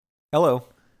Hello.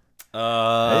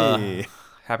 Hey.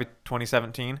 Happy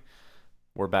 2017.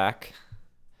 We're back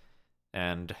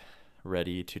and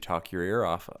ready to talk your ear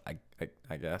off,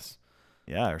 I guess.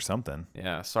 Yeah, or something.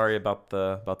 Yeah, sorry about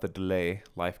the delay.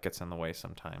 Life gets in the way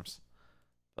sometimes.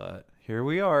 But here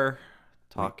we are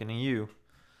talking to you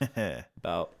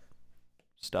about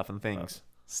stuff and things.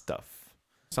 Stuff.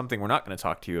 Something we're not going to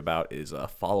talk to you about is a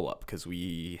follow-up because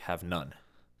we have none.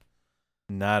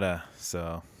 Nada.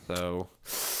 So, So,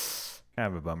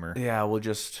 kind of a bummer. yeah, we'll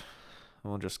just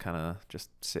kind of just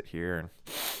sit here and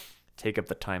take up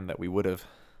the time that we would have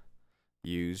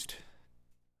used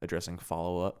addressing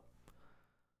follow up.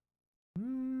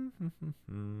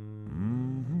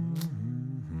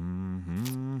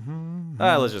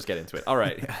 Let's just get into it. All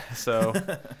right. So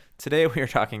today we are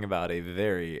talking about a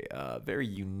very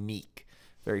unique,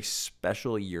 very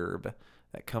special yerb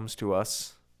that comes to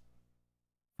us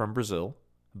from Brazil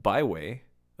by way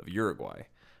of Uruguay.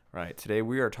 Right. Today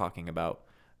we are talking about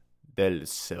Del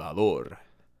Cebador,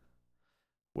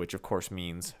 which of course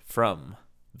means from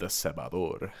the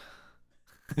Cebador.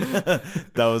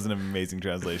 That was an amazing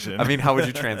translation. I mean, how would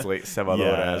you translate cebador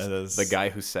Yeah, as the guy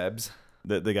who sebs?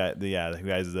 the guy,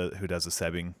 who does the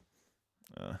sebbing.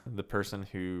 The person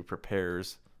who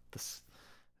prepares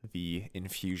the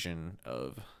infusion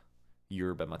of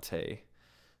yerba mate.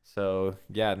 So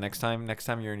yeah, next time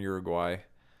you're in Uruguay,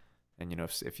 and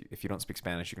if you don't speak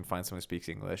Spanish, you can find someone who speaks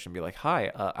English and be like,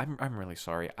 "Hi, I'm really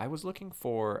sorry. I was looking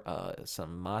for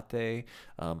some mate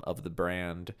of the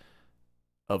brand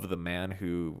of the man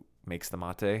who makes the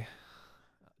mate.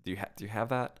 Do you have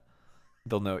that?"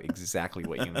 They'll know exactly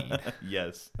what you mean.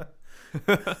 Yes.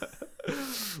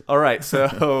 All right,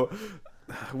 so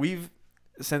we've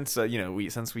since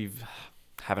we've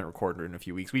haven't recorded in a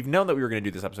few weeks. We've known that we were going to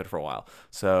do this episode for a while.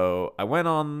 So I went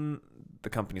on the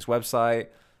company's website,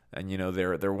 and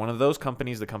they're one of those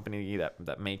companies. The company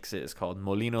that makes it is called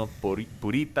Molino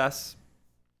Puritas,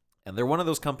 and they're one of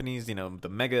those companies. The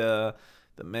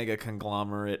mega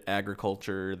conglomerate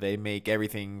agriculture. They make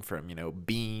everything from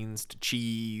beans to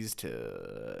cheese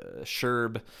to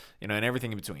sherb, and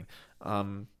everything in between.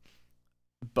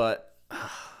 But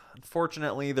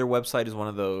unfortunately, their website is one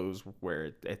of those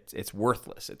where it's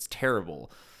worthless. It's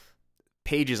terrible.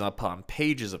 Pages upon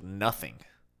pages of nothing.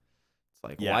 It's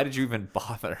like, Yeah. why did you even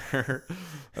bother?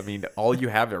 I mean, all you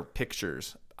have are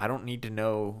pictures. I don't need to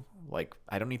know. Like,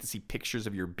 I don't need to see pictures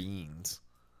of your beans.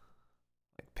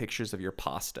 Like pictures of your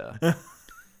pasta.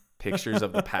 Pictures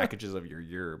of the packages of your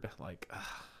yerb. Like,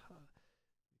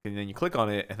 and then you click on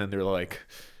it, and then they're like,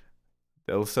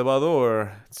 El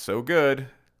Salvador, it's so good,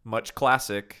 much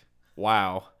classic.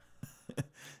 Wow.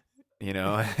 And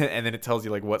then it tells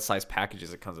you like what size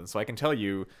packages it comes in. So I can tell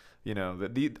you,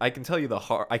 I can tell you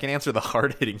I can answer the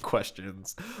hard-hitting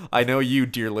questions. I know you,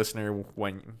 dear listener,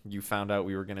 when you found out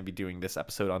we were going to be doing this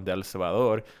episode on Del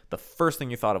Salvador, the first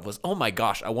thing you thought of was, "Oh my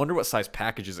gosh, I wonder what size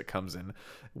packages it comes in."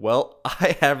 Well,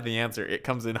 I have the answer. It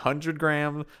comes in 100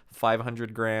 gram,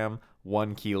 500 gram,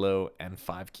 1 kilo, and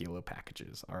 5 kilo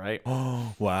packages. All right.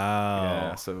 Oh, wow.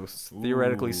 Yeah. So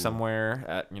theoretically, Ooh. somewhere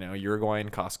at Uruguay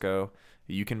and Costco,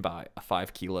 you can buy a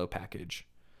 5 kilo package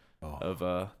of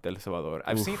Del Salvador.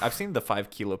 I've seen the 5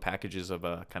 kilo packages of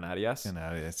Canarias.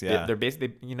 Canarias, yeah. They're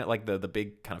basically like the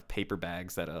big kind of paper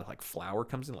bags that like flour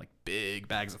comes in, like big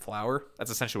bags of flour. That's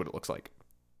essentially what it looks like.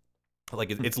 Like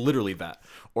it's literally that,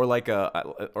 or like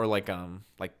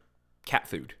cat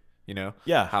food.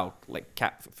 Yeah. How like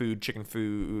cat food, chicken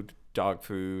food, dog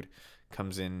food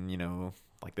comes in.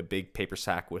 Like the big paper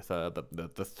sack with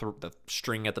the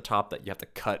string at the top that you have to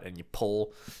cut and you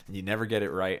pull, and you never get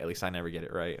it right. At least I never get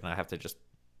it right, and I have to just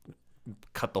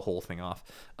cut the whole thing off.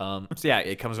 So yeah,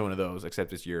 it comes in one of those,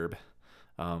 except it's yerb,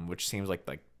 which seems like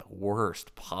the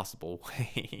worst possible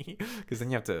way, because then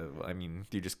you have to. I mean,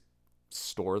 do you just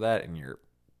store that in your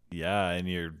in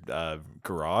your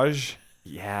garage?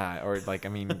 Yeah, or like, I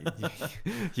mean,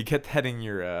 you get that in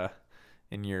your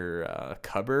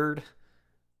cupboard.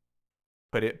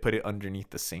 Put it underneath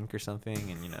the sink or something,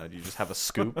 and you just have a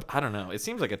scoop. I don't know. It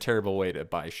seems like a terrible way to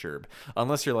buy sherb,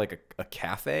 unless you're like a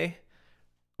cafe,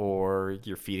 or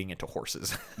you're feeding it to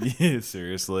horses. Yeah,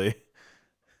 seriously.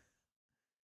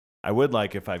 I would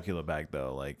like a 5 kilo bag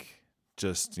though, like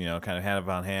just kind of hand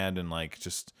on hand, and like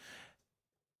just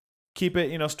keep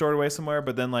it stored away somewhere,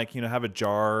 but then like have a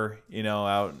jar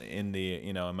out in the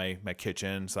in my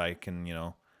kitchen, so I can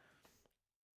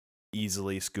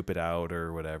easily scoop it out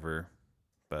or whatever.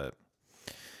 But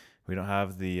we don't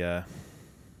have the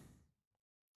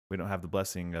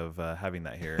blessing of having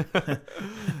that here.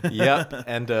 Yep.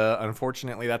 And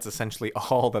unfortunately, that's essentially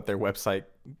all that their website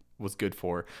was good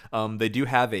for. They do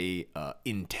have a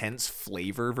intense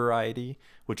flavor variety,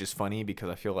 which is funny because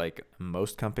I feel like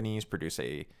most companies produce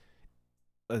a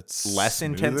It's less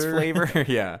intense smoother. flavor.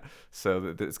 Yeah,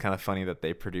 so it's kind of funny that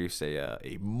they produce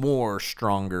a more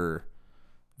stronger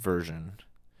version.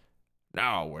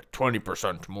 Now we're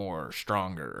 20% more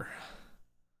stronger.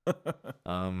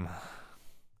 Um,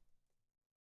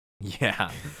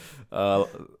 yeah. Uh,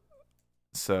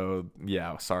 so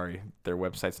yeah, sorry, their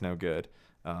website's no good.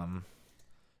 Um,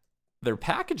 their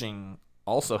packaging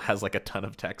also has like a ton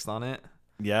of text on it.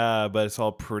 Yeah, but it's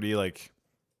all pretty like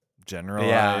Yeah,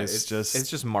 generalized. it's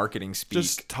just marketing speak.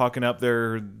 Just talking up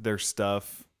their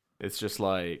stuff. It's just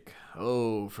like,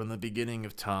 oh, from the beginning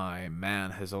of time,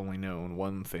 man has only known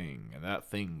one thing, and that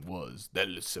thing was Del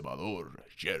Cebador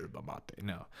Yerba Mate.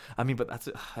 No, I mean, but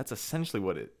that's essentially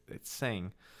what it's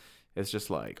saying. It's just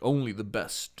like only the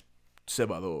best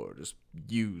Cebador just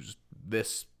use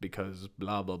this because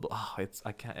blah blah blah. Oh,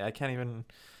 I can't even.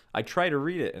 I try to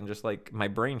read it and just like my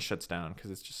brain shuts down because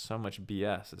it's just so much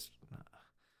BS.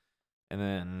 And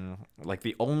then like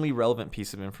the only relevant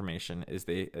piece of information is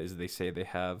they say they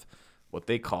have what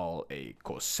they call a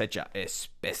cosecha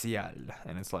especial,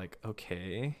 and it's like,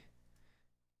 okay,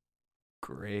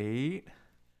 great.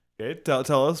 Okay,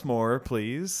 tell us more,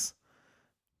 please.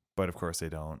 But of course they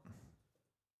don't.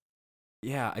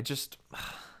 Yeah, I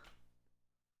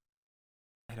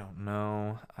don't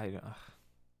know.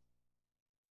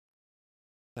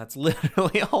 That's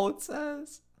literally all it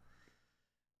says.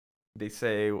 They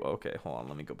say, okay, hold on,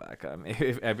 let me go back.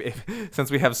 Since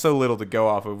we have so little to go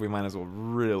off of, we might as well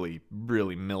really,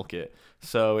 really milk it.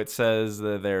 So it says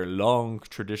that their long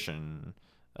tradition,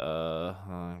 blah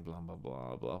blah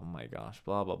blah blah. Oh my gosh,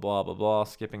 blah blah blah blah blah.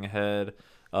 Skipping ahead.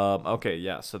 Okay,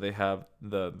 yeah. So they have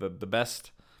the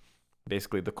best.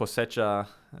 Basically, the cosecha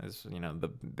is of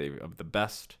the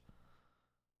best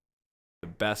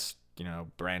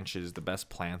branches, the best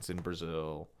plants in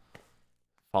Brazil,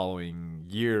 following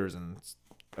years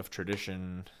of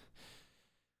tradition,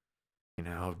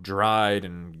 dried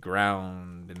and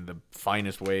ground in the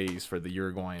finest ways for the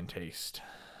Uruguayan taste.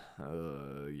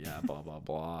 Yeah, blah blah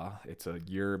blah. It's a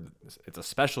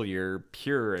special year,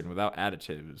 pure and without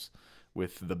additives,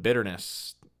 with the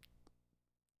bitterness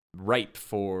ripe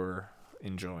for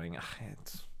enjoying.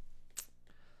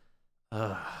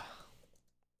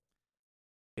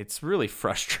 It's really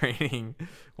frustrating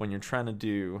when you're trying to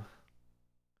do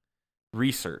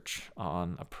research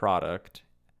on a product.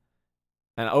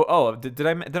 And did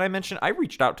I mention I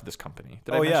reached out to this company?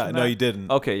 Did I mention that? No, you didn't.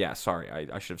 Okay, yeah, sorry,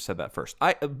 I should have said that first.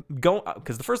 I go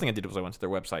because the first thing I did was I went to their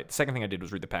website. The second thing I did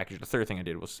was read the package. The third thing I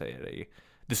did was say,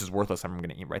 "This is worthless. I'm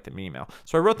going to write them an email."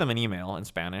 So I wrote them an email in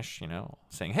Spanish,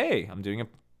 saying, "Hey, I'm doing a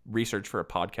research for a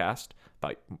podcast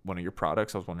about one of your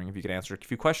products. I was wondering if you could answer a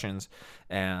few questions,"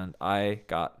 and I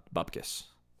got bupkis.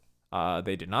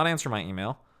 They did not answer my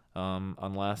email,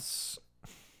 unless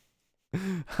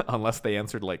they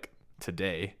answered like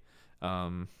today,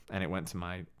 and it went to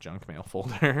my junk mail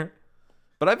folder.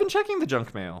 But I've been checking the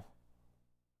junk mail.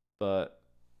 But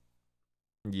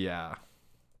yeah.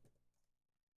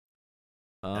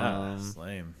 That's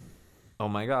lame. Oh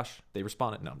my gosh, they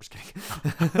responded. No, I'm just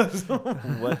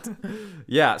kidding. What?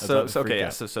 Yeah, so okay, yeah.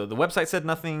 So the website said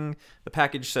nothing. The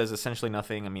package says essentially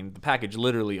nothing. I mean, the package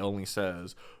literally only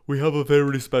says, "We have a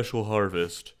very special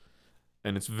harvest,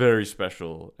 and it's very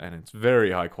special, and it's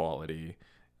very high quality,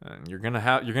 and you're gonna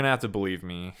have to believe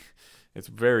me. It's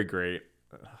very great."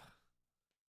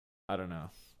 I don't know.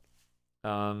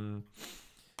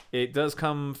 It does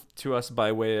come to us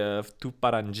by way of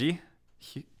Tuparangi,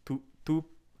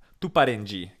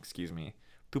 Tuparengi, excuse me.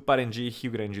 Tuparengi,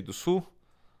 Rio Grande do Sul.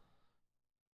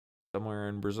 Somewhere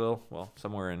in Brazil. Well,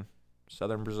 somewhere in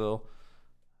southern Brazil.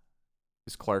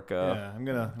 Is Clark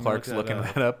Clark's looking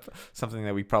that up. Something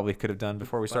that we probably could have done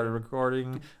before we started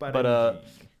recording. But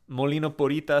Molino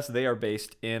Poritas, they are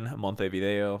based in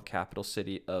Montevideo, capital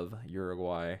city of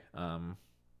Uruguay. And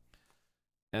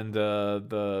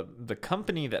the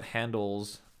company that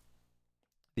handles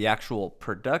the actual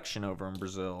production over in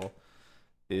Brazil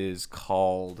is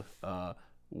called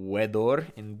Wedor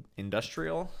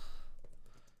Industrial.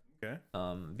 Okay.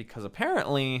 Because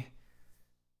apparently,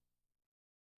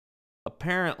 what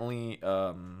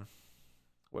am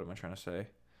I trying to say?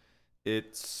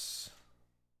 It's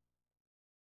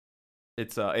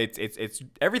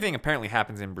everything apparently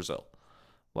happens in Brazil.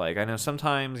 Like, I know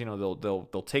sometimes,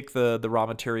 they'll take the raw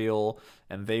material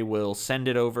and they will send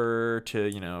it over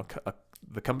to,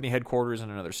 the company headquarters in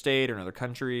another state or another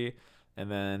country. And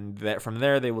then from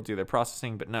there, they will do their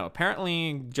processing. But no,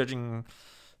 apparently, judging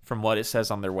from what it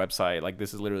says on their website, like,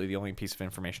 this is literally the only piece of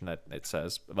information that it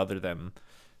says, other than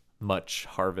much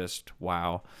harvest.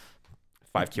 Wow,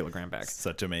 5 kilogram bag.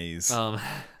 Such a maze.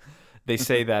 They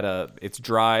say that it's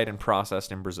dried and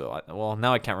processed in Brazil. Well,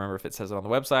 now I can't remember if it says it on the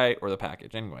website or the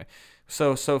package. Anyway,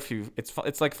 so few.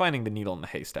 It's like finding the needle in the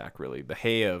haystack, really. The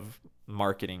hay of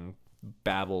marketing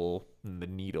babble and the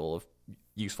needle of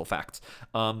useful facts.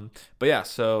 But yeah,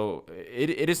 so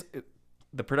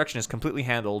the production is completely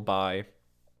handled by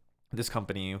this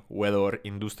company, Wedor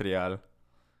Industrial,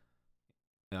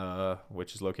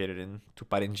 which is located in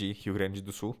Tuparengi, Rio Grande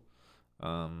do Sul.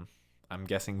 I'm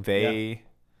guessing they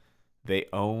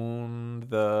own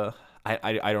the.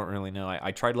 I don't really know.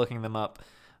 I tried looking them up.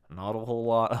 Not a whole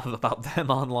lot about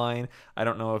them online. I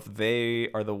don't know if they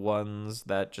are the ones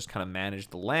that just kind of manage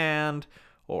the land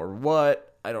or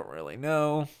what. I don't really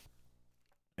know.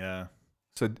 Yeah.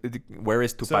 So where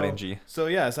is Tuparengi? So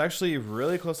yeah, it's actually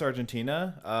really close to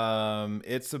Argentina.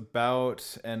 It's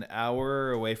about an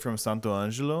hour away from Santo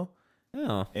Angelo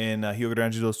in Rio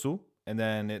Grande do Sul. And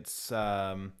then it's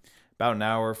about an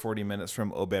hour, 40 minutes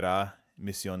from Oberá,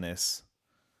 Misiones.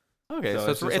 Okay,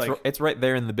 so it's right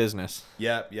there in the business.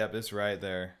 Yep, it's right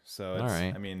there. So it's, all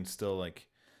right. I mean, still like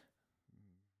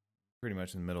pretty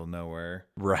much in the middle of nowhere.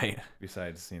 Right.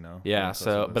 Besides, Yeah,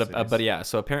 so but yeah,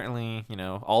 so apparently,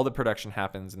 all the production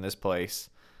happens in this place,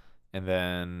 and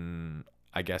then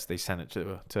I guess they send it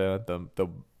to the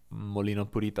Molino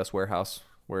Puritas warehouse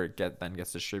where it then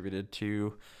gets distributed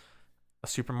to a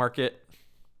supermarket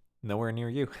nowhere near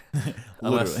you.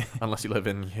 unless you live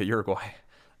in Uruguay.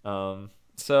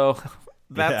 So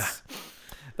that's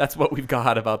what we've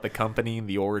got about the company,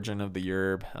 the origin of the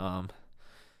yerb.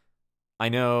 I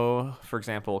know, for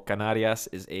example, Canarias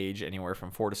is aged anywhere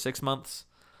from 4 to 6 months.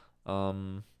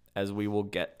 As we will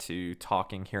get to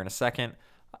talking here in a second,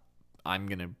 I'm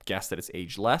gonna guess that it's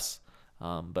aged less.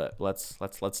 But let's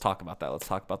talk about that. Let's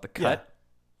talk about the cut.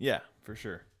 Yeah, for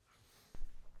sure.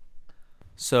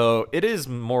 So it is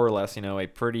more or less, a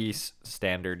pretty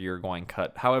standard Uruguayan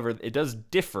cut. However, it does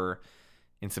differ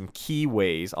in some key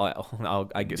ways.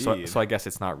 I guess so. I guess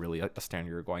it's not really a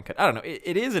standard Uruguayan cut. I don't know.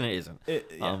 It is and it isn't.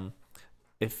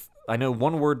 If I know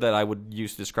one word that I would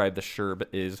use to describe the sherb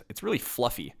is it's really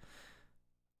fluffy.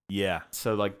 Yeah.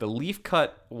 So like the leaf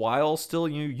cut, while still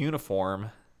uniform,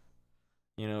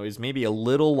 is maybe a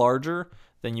little larger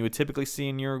than you would typically see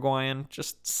in Uruguayan,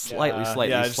 just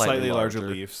slightly larger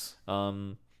leaves.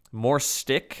 More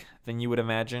stick than you would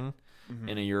imagine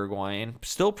in a Uruguayan.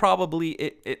 Still probably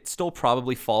it still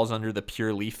probably falls under the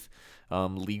pure leaf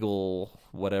legal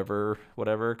whatever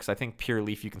because I think pure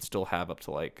leaf you can still have up to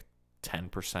like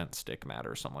 10% stick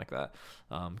matter or something like that,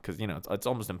 because it's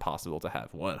almost impossible to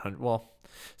have 100. Well,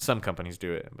 some companies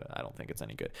do it, but I don't think it's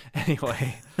any good.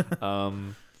 Anyway,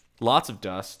 lots of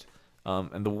dust.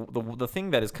 And the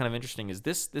thing that is kind of interesting is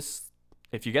this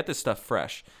if you get this stuff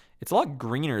fresh, it's a lot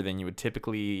greener than you would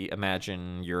typically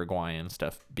imagine Uruguayan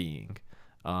stuff being.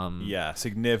 Yeah,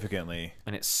 significantly.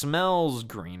 And it smells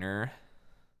greener.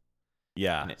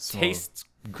 Yeah. And it tastes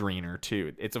greener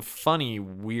too. It's a funny,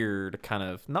 weird kind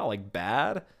of, not like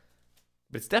bad,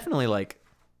 but it's definitely like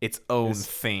its own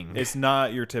thing. It's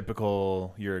not your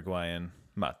typical Uruguayan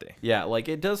mate. Yeah, like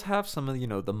it does have some of,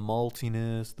 the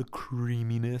maltiness, the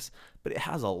creaminess, but it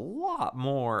has a lot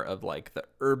more of like the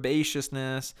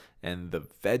herbaceousness and the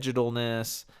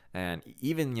vegetalness and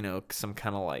even, some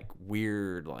kind of like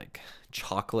weird like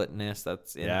chocolateness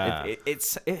that's in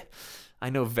it. I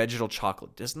know vegetal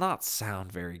chocolate does not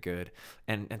sound very good,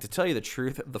 and to tell you the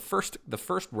truth, the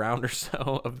first round or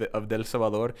so of Del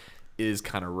Salvador is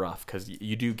kind of rough because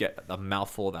you do get a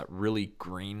mouthful of that really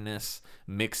greenness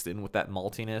mixed in with that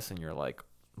maltiness, and you're like,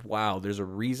 wow, there's a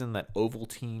reason that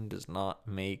Ovaltine does not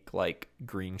make like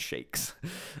green shakes.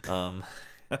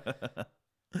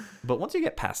 But once you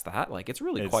get past that, like it's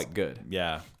really quite good.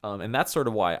 Yeah. And that's sort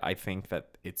of why I think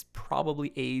that it's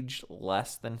probably aged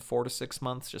less than 4 to 6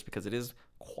 months, just because it is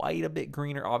quite a bit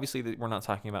greener. Obviously, we're not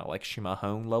talking about like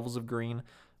Chimarrón levels of green,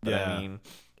 but I mean,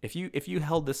 if you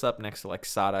held this up next to like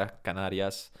Sara,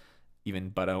 Canarias, even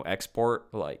Barão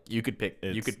Export, like you could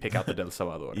pick out the Del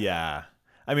Salvador. Yeah.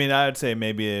 I mean, I would say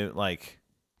maybe like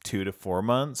 2 to 4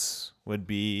 months would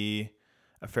be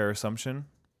a fair assumption.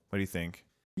 What do you think?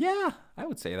 Yeah, I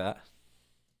would say that.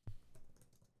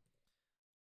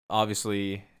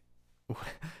 Obviously,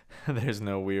 there's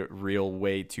no real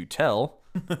way to tell.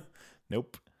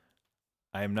 Nope.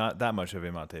 I am not that much of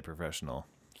a mate professional,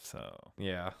 so.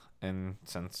 Yeah, and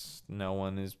since no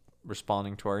one is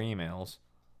responding to our emails.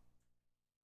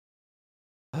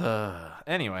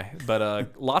 Anyway, but a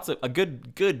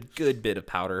good bit of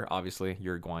powder, obviously,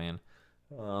 Uruguayan.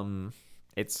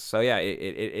 It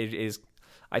is,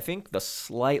 I think the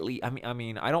slightly, I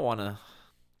mean, I don't want to,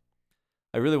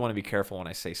 I really want to be careful when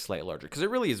I say slightly larger because it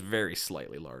really is very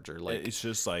slightly larger. Like It's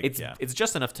just like it's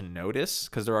just enough to notice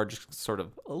because there are just sort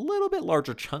of a little bit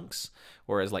larger chunks,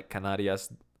 whereas like Canarias,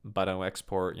 Barão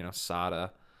Export,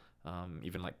 Sada,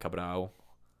 even like Cabrao,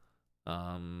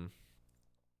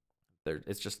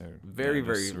 it's just very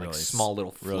just like really small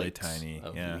little flakes really tiny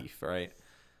of leaf, right?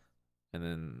 And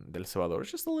then Del Salvador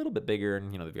is just a little bit bigger,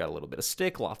 and they've got a little bit of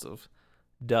stick, lots of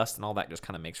dust, and all that just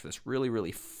kind of makes for this really,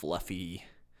 really fluffy,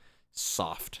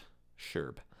 soft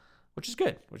sherb, which is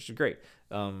good, which is great.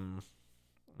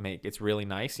 It's really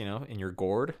nice, in your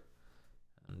gourd,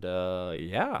 and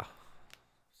yeah.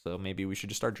 So maybe we should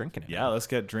just start drinking it. Yeah, let's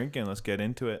get drinking. Let's get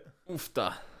into it.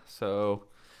 Oofta. So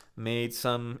made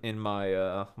some in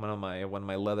my one of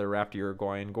my leather wrapped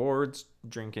Uruguayan gourds,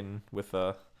 drinking with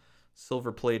a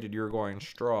silver plated Uruguayan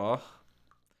straw.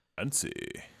 Fancy.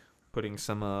 Putting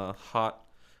some hot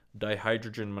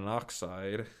dihydrogen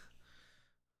monoxide.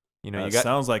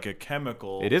 Sounds like a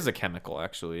chemical. It is a chemical,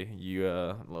 actually. You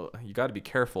got to be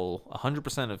careful.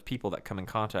 100% of people that come in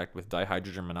contact with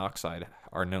dihydrogen monoxide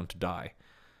are known to die.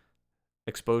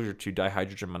 Exposure to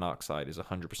dihydrogen monoxide is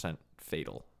 100%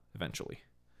 fatal eventually.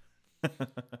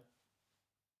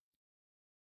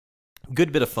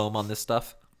 Good bit of foam on this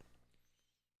stuff.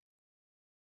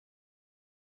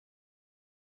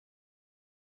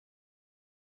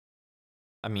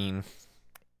 I mean,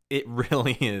 it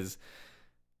really is.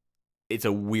 It's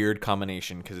a weird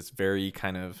combination because it's very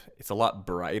it's a lot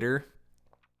brighter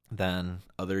than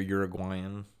other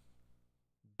Uruguayan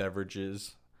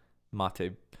beverages,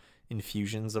 mate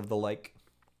infusions of the like.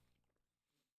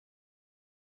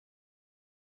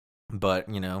 But,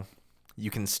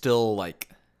 you can still like,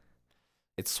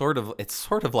 it's sort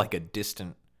of like a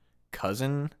distant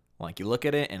cousin. Like you look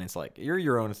at it and it's like, you're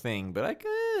your own thing, but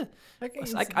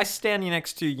I stand you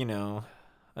next to,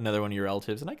 another one of your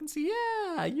relatives, and I can see,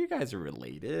 yeah, you guys are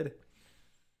related.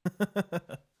 Like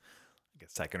a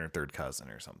second or third cousin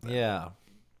or something. Yeah.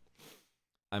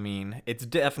 I mean, it's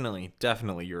definitely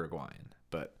Uruguayan,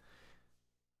 but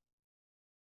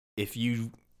if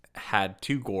you had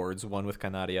two gourds, one with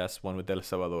Canarias, one with Del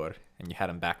Salvador, and you had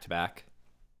them back to back,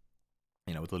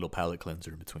 with a little palate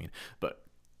cleanser in between, but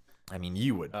I mean,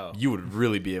 you would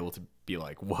really be able to be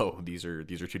like, whoa, these are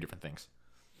two different things.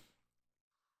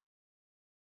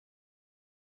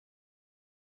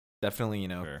 Definitely,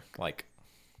 Sure. like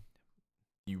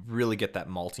you really get that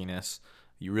maltiness,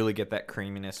 you really get that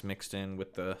creaminess mixed in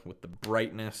with the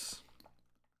brightness.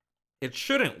 It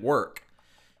shouldn't work.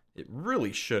 It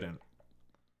really shouldn't.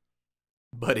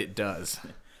 But it does.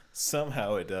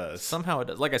 Somehow it does.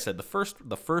 Like I said, the first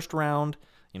round,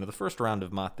 the first round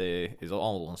of mate is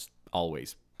almost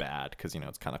always bad because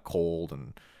it's kind of cold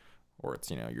or it's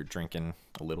you're drinking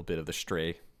a little bit of the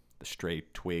stray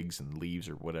twigs and leaves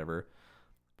or whatever.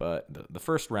 But the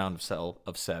first round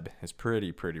of Seb is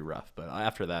pretty rough. But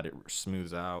after that, it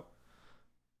smooths out,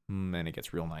 and it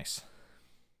gets real nice.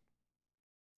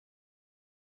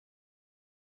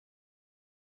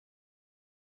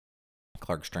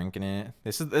 Clark's drinking it.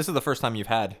 This is the first time you've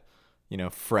had,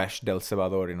 fresh Del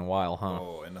Salvador in a while, huh?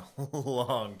 Oh, in a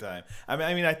long time.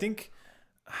 I mean, I think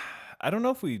I don't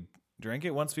know if we drank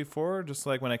it once before, just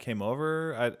like when I came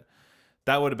over.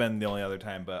 That would have been the only other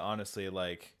time. But honestly,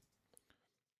 like,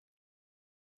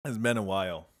 it's been a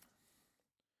while.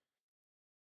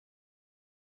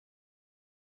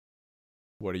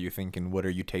 What are you thinking? What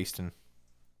are you tasting?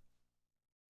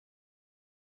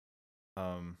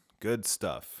 Good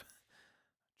stuff.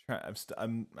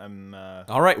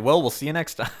 All right. Well, we'll see you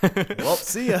next time. Well,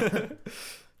 see ya.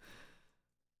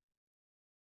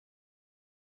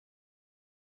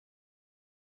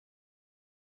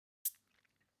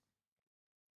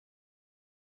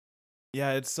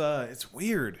 Yeah, it's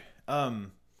weird.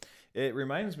 It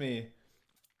reminds me,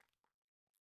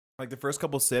 like the first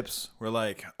couple sips were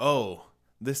like, oh,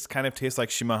 this kind of tastes like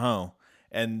chimarrão,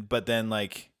 but then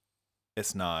like,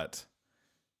 it's not.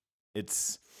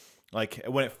 It's like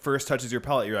when it first touches your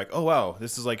palate, you're like, oh wow,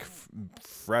 this is like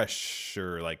fresh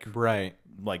or like right,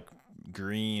 like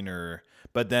green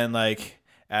but then like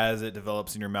as it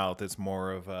develops in your mouth, it's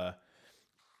more of it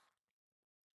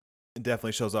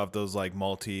definitely shows off those like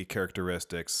malty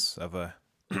characteristics of a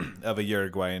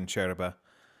Uruguayan yerba.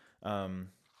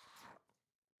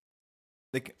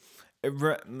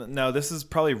 Now this is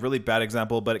probably a really bad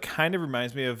example, but it kind of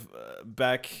reminds me of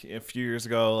back a few years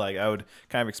ago. Like I would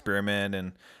kind of experiment,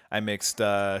 and I mixed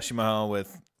chimarrão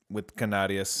with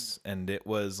Canarias, and it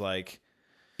was like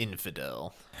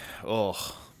infidel.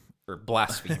 Oh, or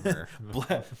blasphemer.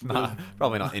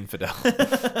 Probably not infidel.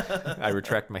 I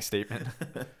retract my statement.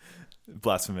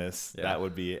 Blasphemous. Yeah. That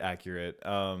would be accurate.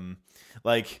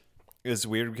 Like is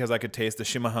weird because I could taste the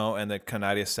Shimahou and the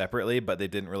Canaria separately, but they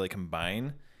didn't really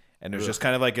combine. And there's just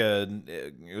kind of like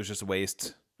it was just a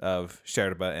waste of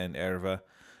Sherba and Erva.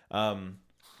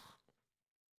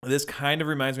 This kind of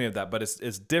reminds me of that, but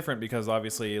it's different because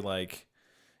obviously like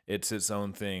it's its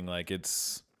own thing. Like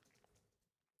it's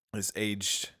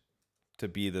aged to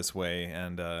be this way,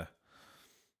 and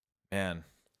man,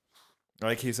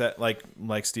 like he said, like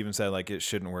Steven said, like it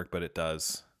shouldn't work, but it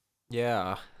does.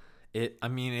 Yeah. I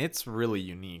mean, it's really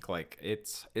unique. Like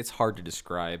it's hard to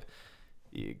describe.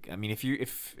 I mean, if you're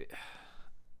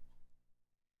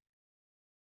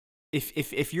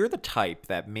the type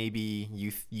that maybe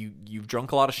you've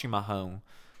drunk a lot of Shimahou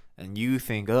and you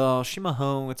think, oh,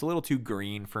 Shimahou, it's a little too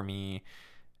green for me,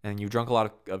 and you've drunk a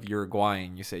lot of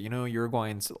Uruguayan, you say,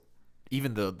 Uruguayan's,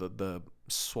 even the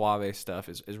suave stuff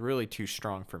is really too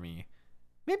strong for me.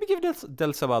 Maybe give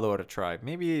Del Salvador a try.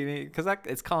 Maybe because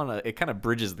it kind of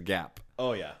bridges the gap.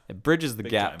 Oh yeah, It bridges the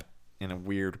Big gap time. in a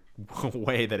weird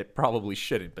way that it probably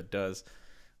shouldn't, but does.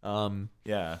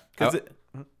 Yeah,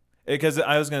 because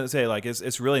I was gonna say like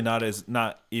it's really not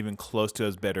even close to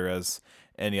as bitter as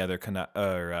any other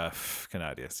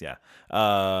Canadias. Yeah,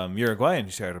 Uruguayan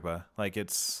Sherba. Like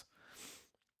it's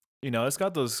it's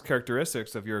got those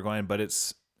characteristics of Uruguayan, but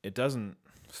it doesn't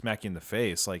smack you in the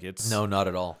face. Like it's No, not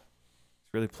at all.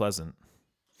 really pleasant.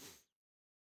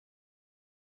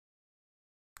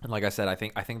 And like I said, I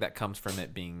think that comes from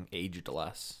it being aged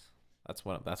less. That's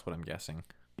what I'm guessing.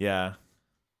 Yeah,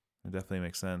 it definitely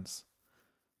makes sense.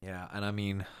 Yeah, and I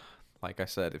mean, like I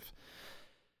said,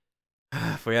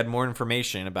 if we had more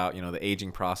information about the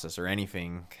aging process or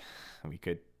anything, we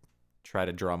could try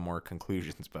to draw more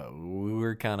conclusions. But we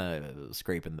were kind of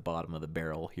scraping the bottom of the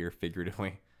barrel here,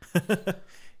 figuratively.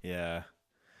 Yeah.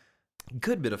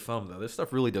 Good bit of foam though. This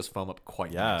stuff really does foam up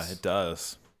quite nice. Yeah, it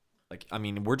does. Like, I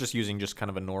mean, we're just using just kind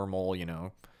of a normal,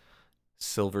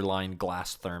 silver lined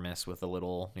glass thermos with a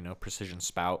little, precision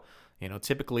spout.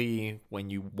 Typically when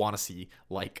you want to see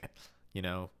like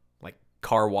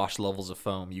car wash levels of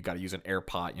foam, you got to use an air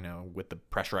pot, with the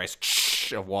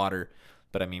pressurized of water.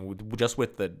 But I mean, just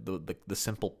with the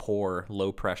simple pour,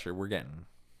 low pressure, we're getting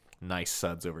nice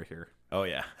suds over here. Oh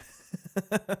yeah.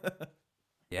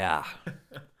 Yeah.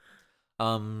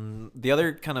 The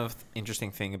other kind of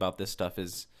interesting thing about this stuff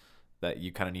is that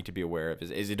you kind of need to be aware of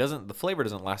is the flavor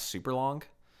doesn't last super long.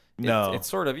 No. It's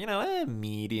sort of,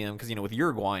 medium, because, with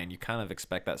Uruguayan, you kind of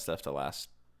expect that stuff to last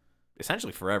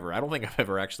essentially forever. I don't think I've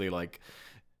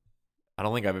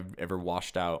ever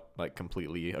washed out like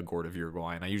completely a gourd of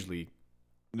Uruguayan. I usually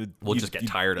will just get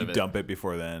tired of it. Dump it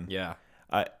before then. Yeah.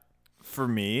 For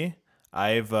me,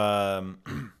 I've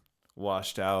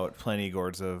washed out plenty of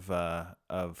gourds of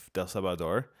Del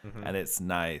Salvador, and it's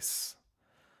nice.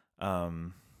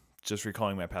 Just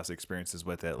recalling my past experiences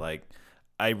with it, like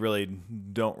I really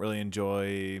don't really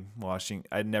enjoy washing.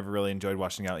 I never really enjoyed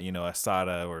washing out,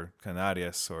 Asada or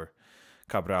Canarias or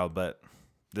Cabral, but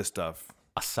this stuff.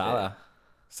 Asada.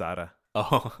 Asada.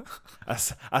 Oh.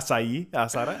 Acai?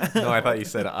 Asada? No, I thought you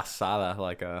said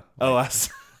asada,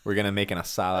 we're going to make an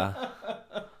asada.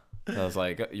 I was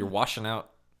like, you're washing out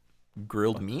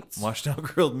grilled meats? Washed out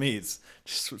grilled meats.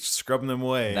 Just scrubbing them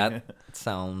away. That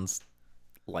sounds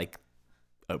like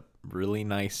a really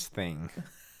nice thing.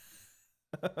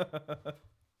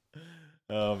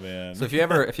 Oh man. So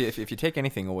if you take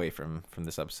anything away from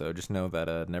this episode, just know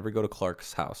that never go to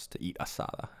Clark's house to eat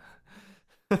asada.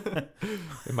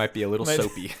 It might be a little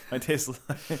soapy. Might taste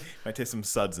some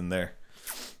suds in there.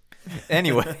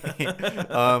 Anyway,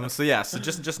 so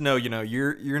just know,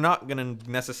 you're not gonna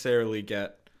necessarily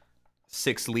get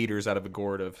 6 liters out of a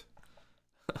gourd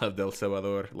of Del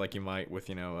Salvador like you might with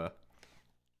a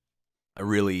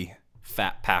really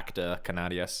fat packed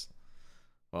Canarias.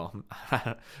 Well,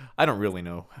 I don't really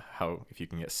know if you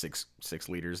can get six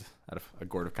liters out of a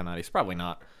gourd of Canarias. Probably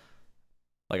not.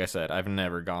 Like I said, I've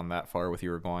never gone that far with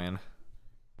Uruguayan.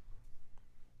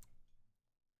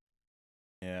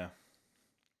 Yeah.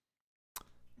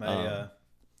 You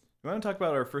want to talk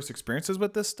about our first experiences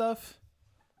with this stuff?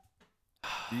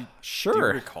 Sure. Do you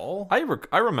recall? I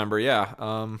remember, yeah.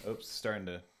 Oops, starting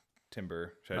to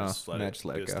timber. Should I just let it do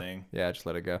its thing? Yeah, just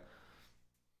let it go.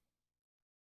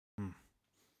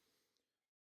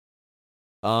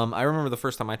 I remember the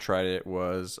first time I tried it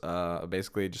was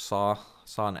basically just saw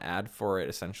an ad for it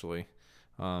essentially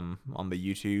on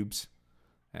the YouTubes,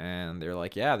 and they're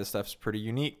like, yeah, this stuff's pretty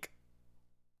unique,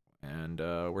 and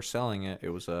we're selling it. It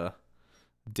was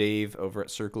Dave over at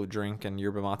Circle of Drink and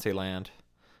Yerba Mate Land.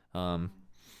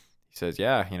 He says,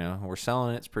 yeah, we're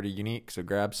selling it. It's pretty unique, so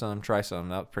grab some, try some.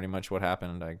 That's pretty much what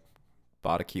happened. I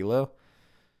bought a kilo,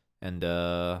 and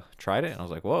tried it, and I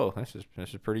was like, whoa, this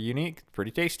is pretty unique,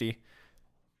 pretty tasty.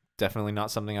 Definitely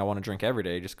not something I want to drink every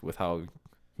day, just with how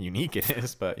unique it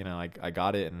is. But I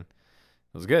got it, and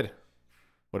it was good.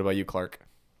 What about you, Clark?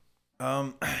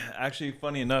 Actually,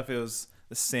 funny enough, it was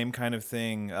the same kind of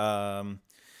thing.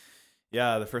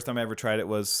 Yeah, the first time I ever tried it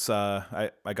was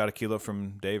I got a kilo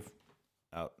from Dave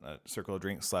out at Circle of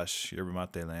Drink / Yerba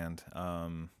Mate Land. I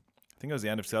think it was the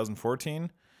end of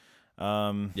 2014.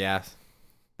 Yeah,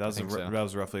 that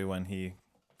was roughly when he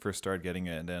first started getting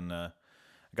it, and then I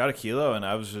got a kilo, and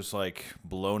I was just like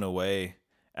blown away.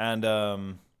 And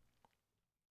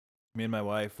me and my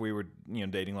wife, we were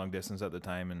dating long distance at the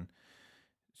time, and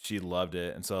she loved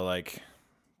it, and so like,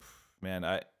 man,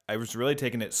 I was really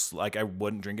taking it like I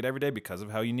wouldn't drink it every day because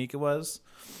of how unique it was.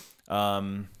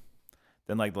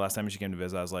 Then like the last time she came to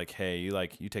visit, I was like, hey,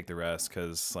 you take the rest,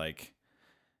 because like,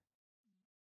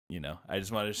 I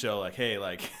just wanted to show like, hey,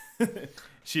 like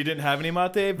she didn't have any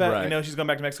mate, but right. She's going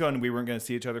back to Mexico, and we weren't going to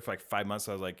see each other for like 5 months.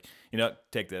 So I was like,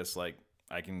 take this, like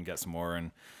I can get some more,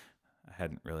 and I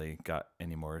hadn't really got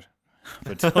any more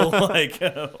until like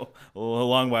a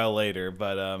long while later.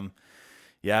 But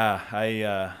yeah,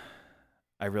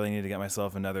 I really need to get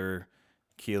myself another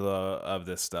kilo of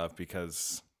this stuff,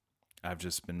 because I've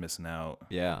just been missing out.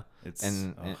 Yeah,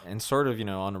 and sort of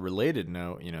on a related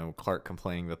note, Clark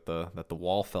complaining that the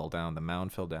wall fell down, the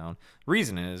mound fell down.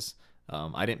 Reason is,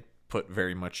 I didn't put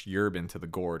very much yerb into the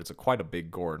gourd. It's quite a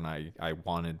big gourd, and I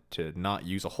wanted to not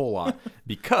use a whole lot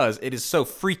because it is so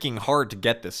freaking hard to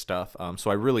get this stuff.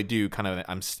 So I really do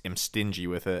am stingy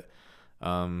with it.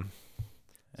 So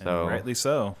rightly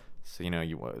so. So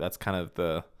that's kind of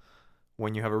the,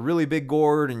 when you have a really big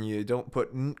gourd and you don't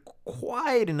put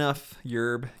quite enough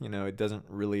yerb, it doesn't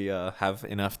really have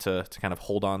enough to kind of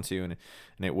hold on to, and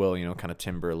it will kind of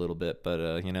timber a little bit. But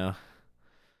it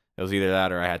was either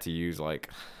that or I had to use like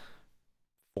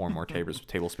 4 more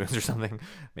tablespoons or something.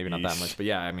 Maybe not that much, but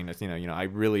yeah, I mean, it's I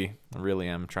really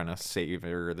am trying to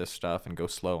savor this stuff and go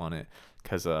slow on it,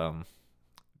 because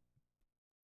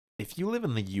if you live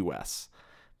in the U.S.,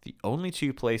 the only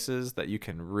 2 places that you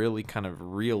can really kind of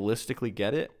realistically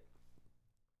get it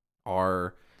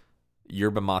are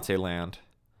Yerba Mate Land,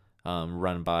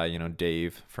 run by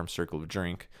Dave from Circle of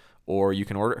Drink, or you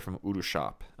can order it from Udu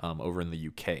Shop over in the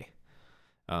UK.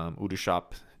 Udu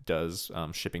Shop does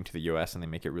shipping to the US, and they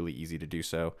make it really easy to do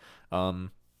so.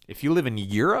 If you live in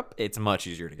Europe, it's much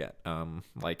easier to get.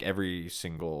 Like every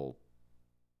single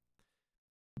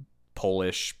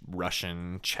Polish,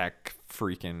 Russian, Czech,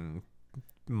 freaking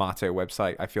mate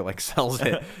website, I feel like, sells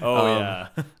it. Yeah.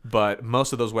 But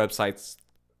most of those websites,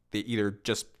 they either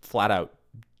just flat out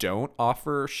don't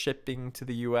offer shipping to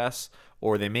the US,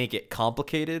 or they make it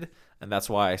complicated. And that's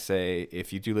why I say,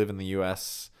 if you do live in the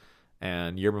US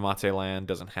and Yerba Mate Land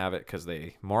doesn't have it, because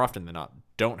they more often than not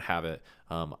don't have it.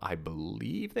 I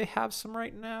believe they have some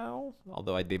right now,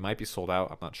 although they might be sold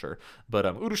out. I'm not sure. But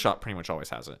Udu Shop pretty much always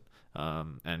has it.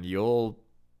 And you'll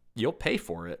pay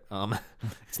for it.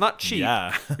 It's not cheap.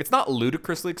 Yeah. It's not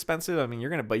ludicrously expensive. I mean, you're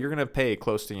gonna pay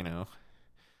close to, at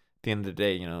the end of the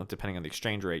day, depending on the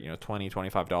exchange rate,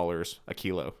 $20-$25 a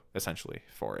kilo essentially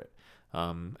for it.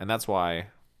 And that's why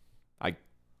I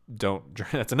don't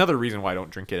drink. That's another reason why I don't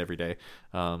drink it every day.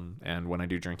 And when I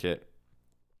do drink it,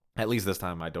 at least this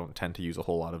time, I don't tend to use a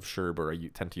whole lot of sherb, or I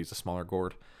tend to use a smaller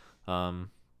gourd.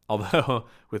 Although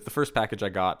with the first package I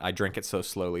got, I drank it so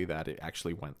slowly that it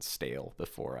actually went stale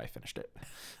before I finished it.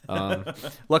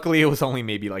 Luckily, it was only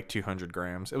maybe like 200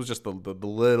 grams. It was just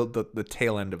the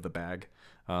tail end of the bag.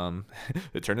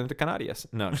 It turned into Canadias.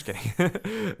 No, I'm just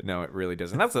kidding. No, it really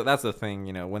doesn't. That's the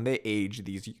thing. When they age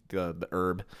the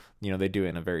herb, they do it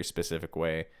in a very specific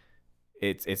way.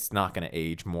 It's not going to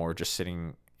age more just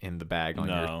sitting in the bag on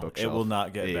your bookshelf. It will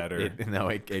not get better.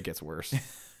 It gets worse.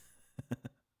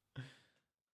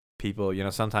 People,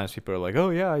 sometimes people are like,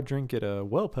 oh yeah, I drink it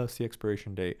well past the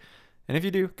expiration date. And if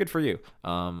you do, good for you.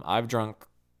 I've drunk,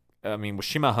 I mean, with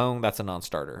Shimahong, that's a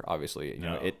non-starter, obviously.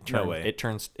 It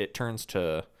turns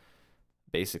to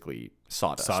basically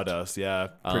sawdust. Sawdust, yeah.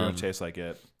 Pretty much tastes like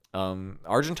it.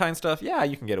 Argentine stuff, yeah,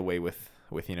 you can get away with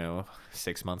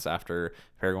 6 months after.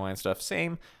 Paraguayan stuff,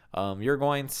 same.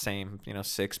 Uruguayan, same,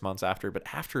 6 months after.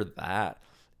 But after that,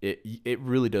 it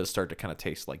really does start to kind of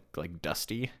taste like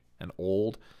dusty and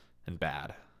old and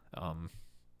bad.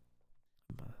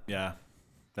 Yeah,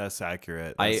 that's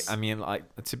accurate. I mean,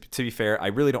 to be fair, I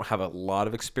really don't have a lot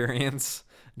of experience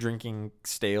drinking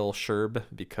stale sherb,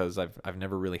 because I've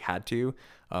never really had to.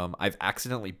 I've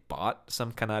accidentally bought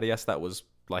some Canadias that was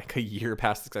like a year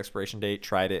past its expiration date,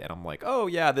 tried it, and I'm like, oh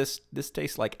yeah, this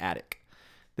tastes like Attic.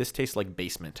 this tastes like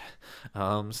basement.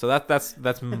 So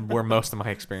that's where most of my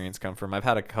experience come from. I've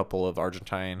had a couple of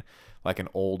Argentine, like an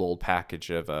old package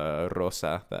of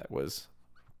Rosa that was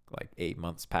like 8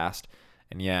 months past,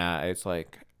 and yeah, it's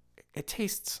like it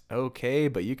tastes okay,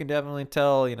 but you can definitely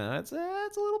tell, it's a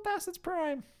little past its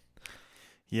prime.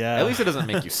 Yeah. At least it doesn't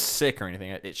make you sick or anything.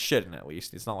 It shouldn't, at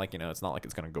least. It's not like, it's not like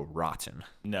it's gonna go rotten.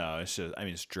 No, it's just, I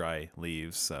mean, it's dry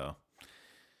leaves, so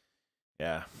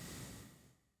yeah.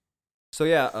 So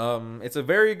yeah, it's a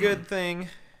very good thing.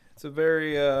 It's a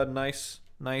very nice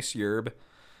yerb.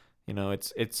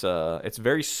 It's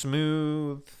very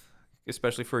smooth,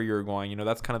 especially for Uruguayan.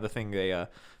 That's kind of the thing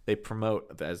they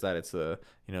promote, as that it's a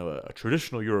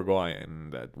traditional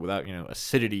Uruguayan that without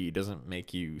acidity doesn't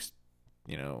make you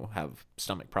have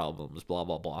stomach problems, blah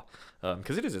blah blah.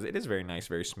 Because it is very nice,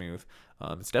 very smooth.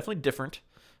 It's definitely different.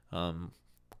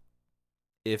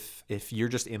 If you're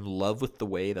just in love with the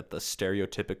way that the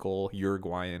stereotypical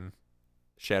Uruguayan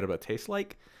Sherba tastes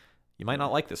like, you might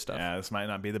not like this stuff. Yeah, this might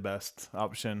not be the best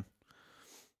option.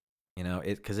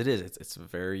 Because it's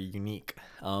very unique.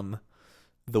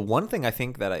 The one thing I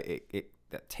think that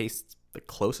that tastes the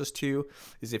closest to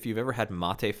is if you've ever had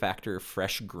Mate Factor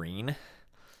Fresh Green.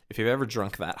 If you've ever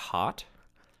drunk that hot,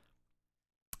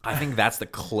 I think that's the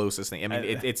closest thing. I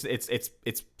mean,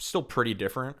 it's still pretty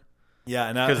different. Yeah,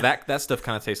 and because that stuff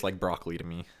kind of tastes like broccoli to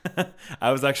me.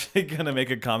 I was actually gonna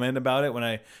make a comment about it when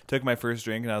I took my first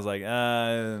drink, and I was like,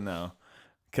 no,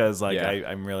 because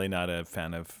I'm really not a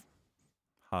fan of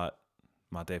hot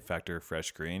Mate Factor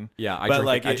Fresh Green. Yeah,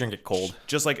 I drink it cold,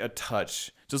 just like a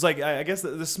touch. Just like I guess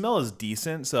the smell is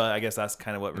decent, so I guess that's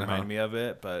kind of what reminded me of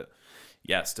it. But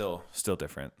yeah, still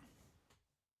different.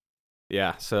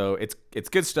 Yeah, so it's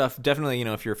good stuff. Definitely,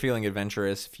 if you're feeling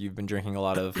adventurous, if you've been drinking a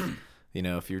lot of,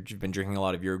 if you've been drinking a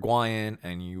lot of Uruguayan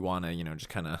and you want to, just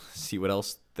kind of see what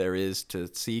else there is to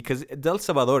see, because Del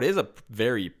Salvador is a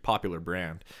very popular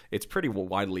brand. It's pretty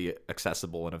widely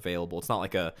accessible and available. It's not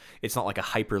like a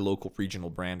hyper local regional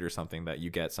brand or something that you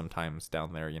get sometimes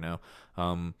down there,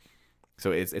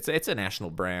 So it's a national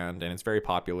brand and it's very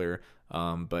popular.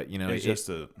 But it's just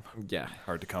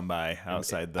hard to come by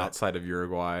outside of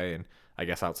Uruguay and I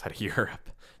guess outside of Europe.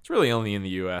 It's really only in the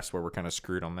U.S. where we're kind of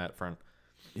screwed on that front.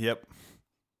 Yep.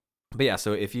 But yeah,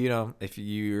 so if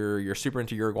you're super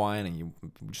into Uruguayan and you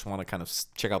just want to kind of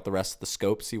check out the rest of the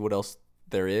scope, see what else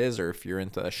there is, or if you're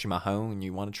into Chimarrão and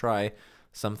you want to try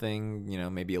something,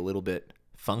 maybe a little bit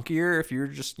funkier, if you're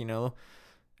just an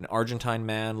Argentine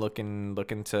man looking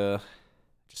to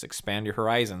just expand your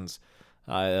horizons,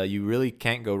 you really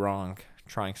can't go wrong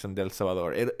trying some Del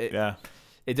Salvador.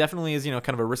 It definitely is, kind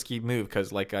of a risky move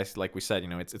because, like we said,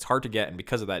 it's hard to get, and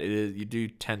because of that, you do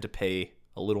tend to pay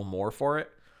a little more for it.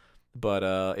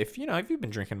 But if you've been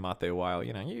drinking mate a while,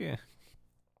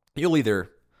 you'll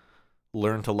either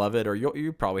learn to love it, or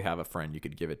you probably have a friend you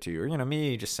could give it to, or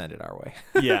me, just send it our way.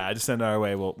 Yeah, just send it our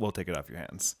way. We'll take it off your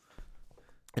hands,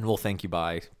 and we'll thank you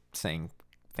by saying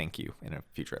thank you in a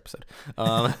future episode.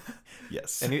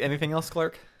 Yes. Anything else,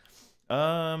 Clark?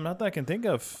 Not that I can think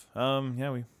of.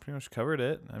 Yeah, we pretty much covered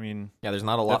it. I mean, yeah, there's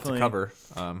not a lot to cover.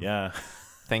 Yeah.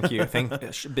 Thank you.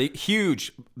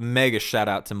 Huge, mega shout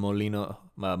out to Molino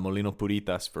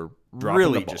Puritas for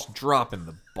really just dropping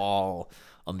the ball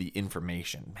on the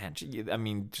information. Man, I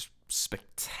mean, just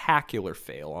spectacular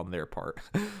fail on their part.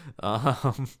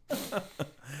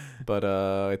 But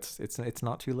it's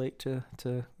not too late to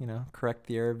correct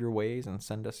the error of your ways and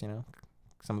send us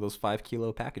some of those 5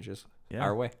 kilo packages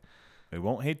our way. We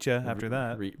won't hate you after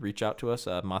that. Reach out to us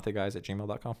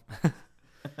mateguys@gmail.com.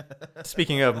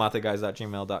 Speaking of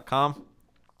mateguys@gmail.com,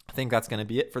 I think that's going to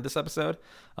be it for this episode.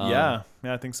 Yeah,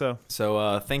 I think so.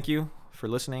 So thank you for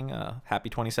listening. Happy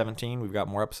 2017. We've got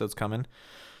more episodes coming.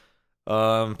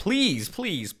 Please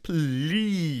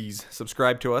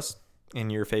subscribe to us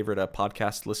in your favorite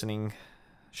podcast listening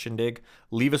shindig.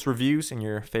 Leave us reviews in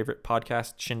your favorite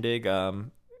podcast shindig.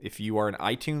 If you are an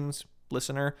iTunes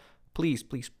listener, please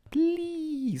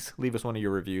leave us one of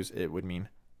your reviews. It would mean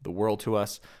the world to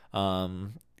us.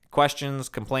 Questions,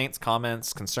 complaints,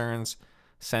 comments, concerns,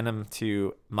 send them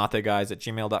to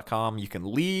mateguys@gmail.com. You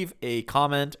can leave a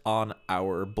comment on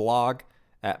our blog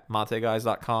at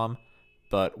mateguys.com,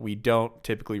 but we don't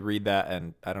typically read that,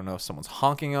 and I don't know if someone's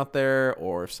honking out there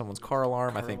or if someone's car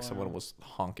alarm. I think someone was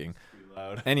honking. Pretty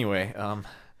loud. Anyway,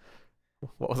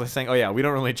 what was I saying? Oh yeah, we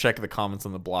don't really check the comments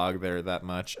on the blog there that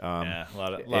much. Yeah, a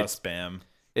lot of spam.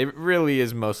 It really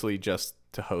is mostly just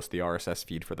to host the RSS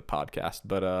feed for the podcast.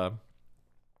 But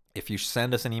if you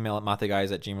send us an email at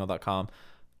mateguys@gmail.com,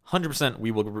 100%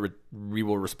 we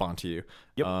will respond to you.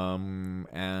 Yep.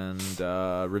 And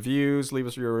reviews, leave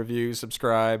us your reviews,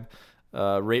 subscribe.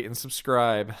 Rate and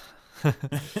subscribe.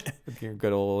 Your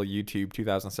good old YouTube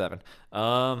 2007.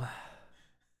 And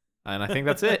I think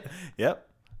that's it. Yep.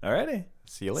 Alrighty.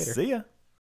 See you later. See ya.